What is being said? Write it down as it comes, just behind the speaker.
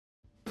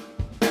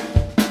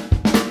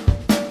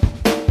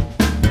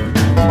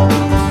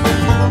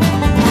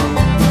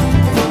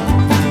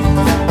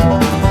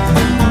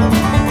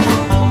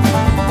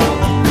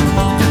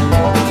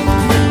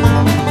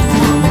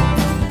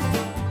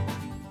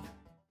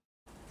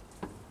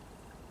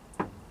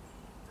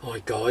Hi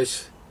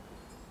guys,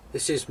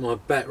 this is my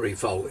battery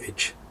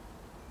voltage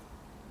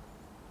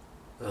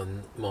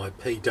on my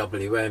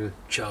PWM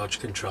charge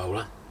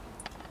controller.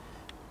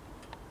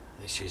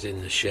 This is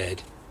in the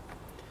shed.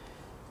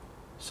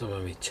 Some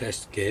of my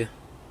test gear.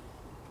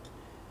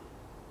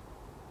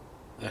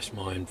 That's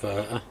my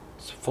inverter.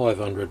 It's a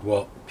 500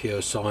 watt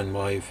pure sine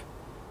wave,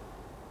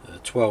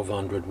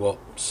 1200 watt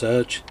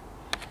surge.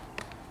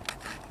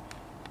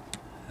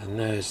 And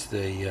there's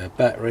the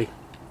battery.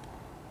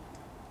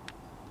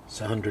 It's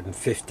a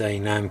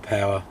 115 amp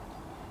hour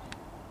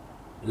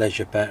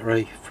leisure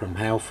battery from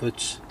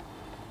Halfords.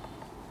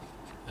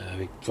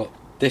 We've got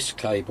this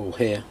cable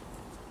here.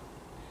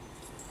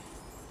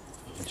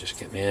 I'll just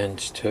get my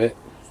hands to it.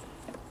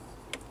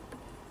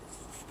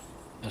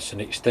 That's an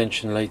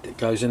extension lead that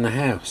goes in the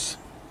house.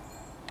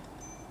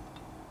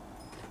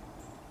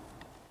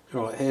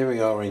 Right, here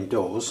we are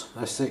indoors.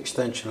 That's the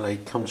extension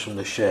lead, comes from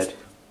the shed.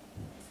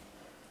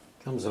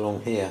 Comes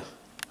along here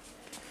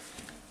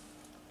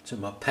to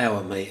my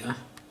power meter.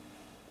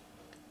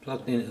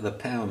 Plugged into the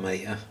power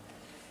meter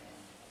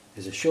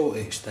is a short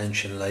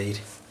extension lead.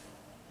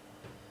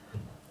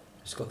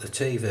 It's got the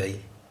TV,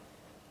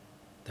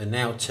 the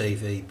Now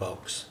TV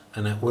box,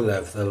 and it will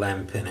have the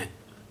lamp in it.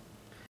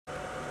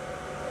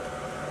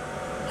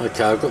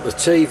 Okay, I've got the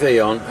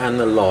TV on and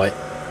the light,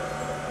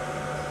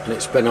 and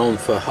it's been on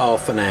for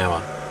half an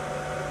hour.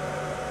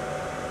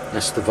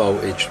 That's the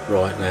voltage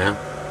right now.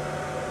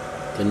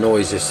 The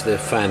noise is the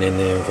fan in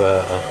the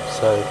inverter.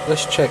 So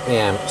let's check the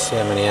amps, see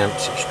how many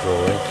amps it's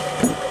drawing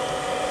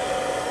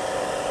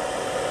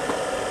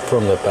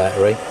from the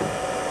battery.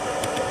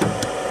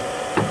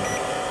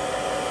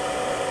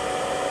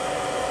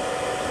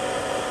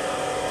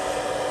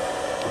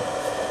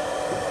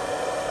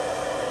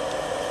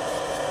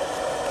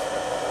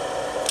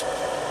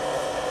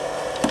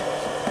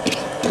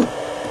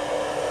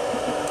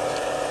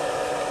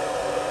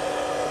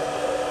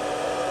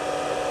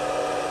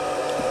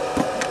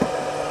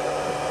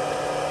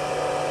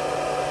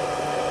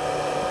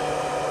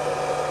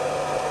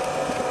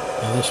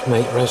 Now this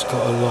meter has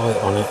got a light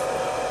on it.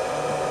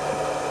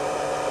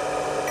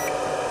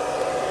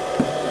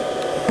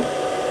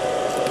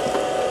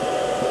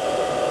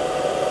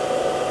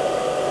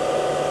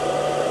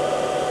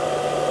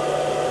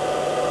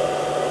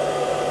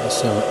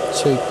 It's about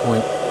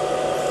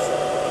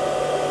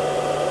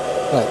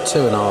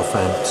 2.5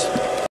 amps.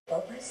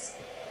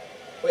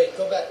 Wait,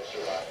 go back.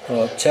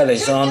 Right,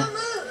 telly's on,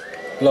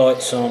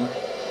 lights on,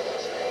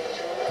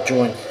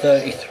 drawing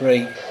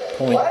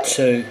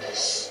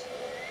 33.2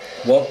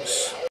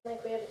 watts.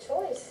 Like we had a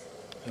choice.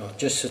 Oh,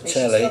 just a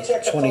telly,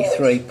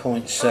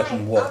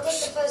 23.7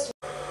 watts.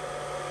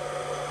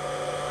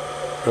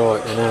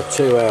 Right, we're now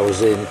 2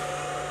 hours in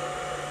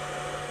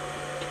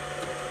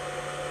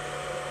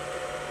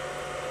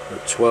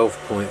at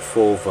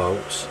 12.4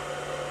 volts.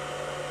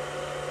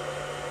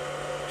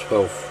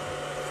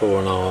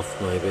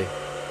 4.5 maybe.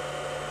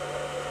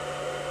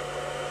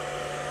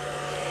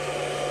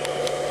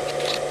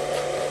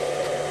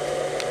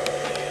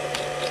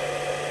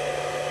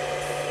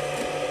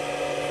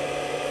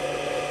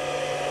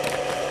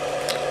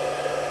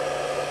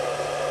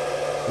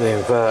 The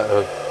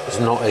inverter is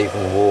not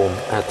even warm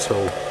at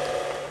all.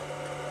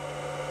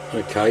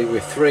 Okay, we're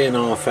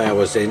 3.5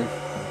 hours in,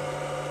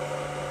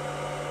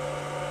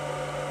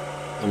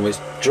 and we're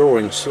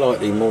drawing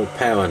slightly more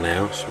power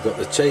now. So we've got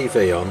the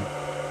TV on,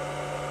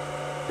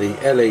 the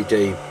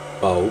LED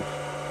bulb,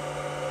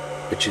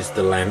 which is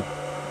the lamp,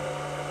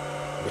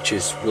 which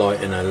is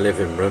lighting our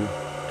living room,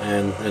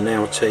 and the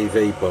Now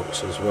TV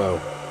box as well.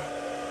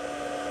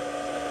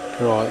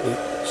 Right,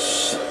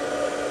 it's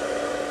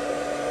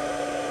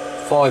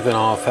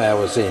 5.5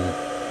 hours in,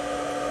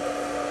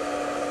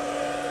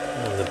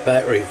 and the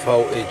battery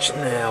voltage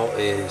now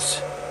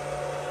is,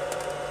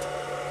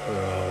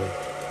 where are we,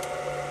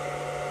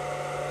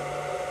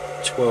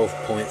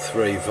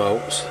 12.3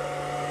 volts.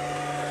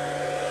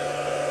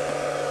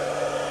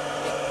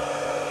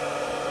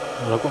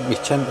 And I've got my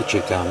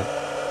temperature gun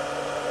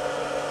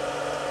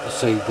to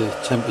see the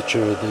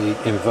temperature of the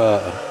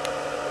inverter.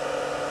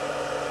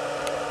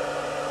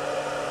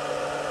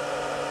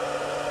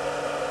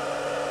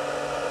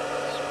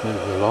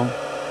 Move along.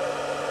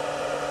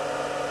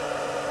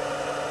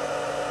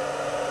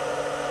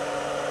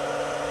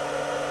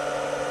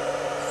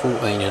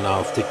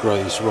 14.5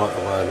 degrees right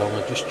the way along.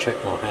 I just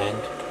checked my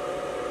hand.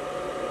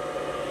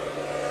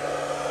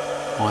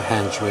 My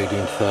hand's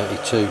reading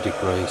 32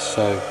 degrees,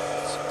 so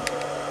it's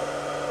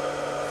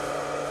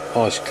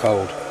ice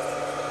cold.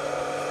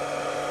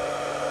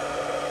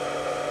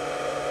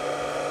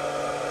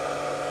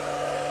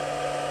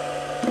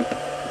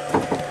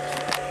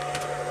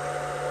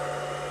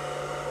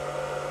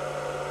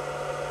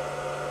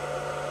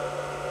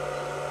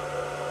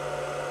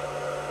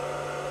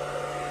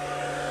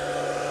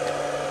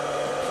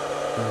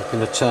 I'm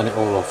going to turn it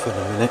all off in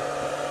a minute.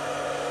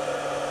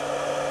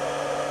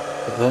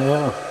 But there you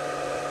are.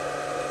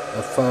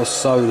 The first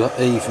solar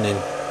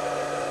evening,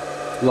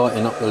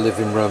 lighting up the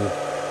living room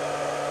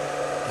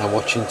and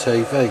watching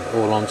TV,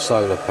 all on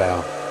solar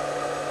power.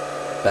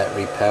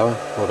 battery power,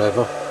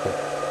 whatever.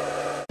 But